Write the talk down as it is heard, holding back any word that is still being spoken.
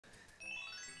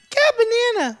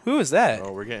banana. Who is that?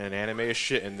 Oh, we're getting anime as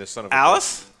shit in this son of a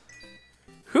Alice?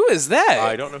 Who is that?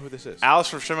 I don't know who this is. Alice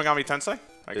from Shin Megami Tensei,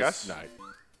 I guess. Nah,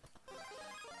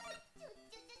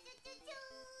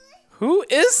 Who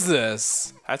is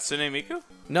this? Hatsune Miku?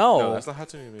 no, that's not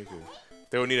Hatsune Miku.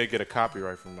 They would need to get a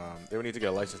copyright from. They would need to get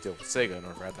a license deal with Sega in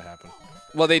order for that to happen.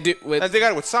 Well, they do. With, They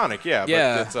got it with Sonic, yeah.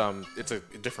 Yeah. But it's a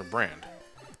different brand.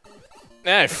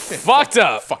 fucked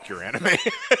up. Fuck your anime.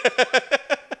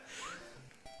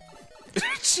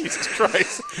 Jesus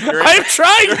Christ. I'm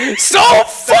trying so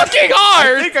fucking I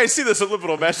hard. think I see the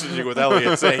subliminal messaging with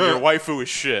Elliot saying your waifu is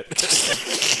shit.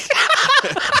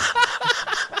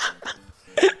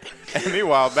 And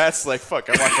meanwhile, Matt's like, fuck,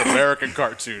 I watch American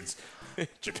cartoons.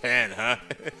 Japan, huh?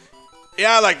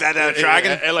 Yeah, I like that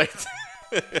dragon. I like.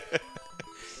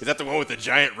 Is that the one with the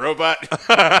giant robot?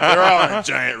 They're all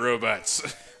giant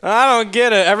robots. I don't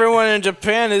get it. Everyone in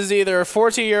Japan is either a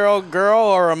 40-year-old girl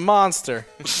or a monster.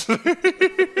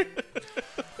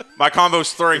 My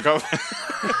combo's throwing cover.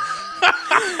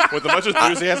 With much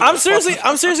enthusiasm.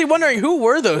 I'm seriously wondering who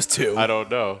were those two. I don't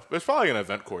know. It's probably an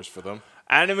event course for them.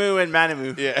 Animu and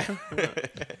Manimu. Yeah.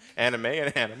 Anime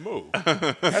and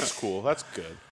animu. That's cool. That's good.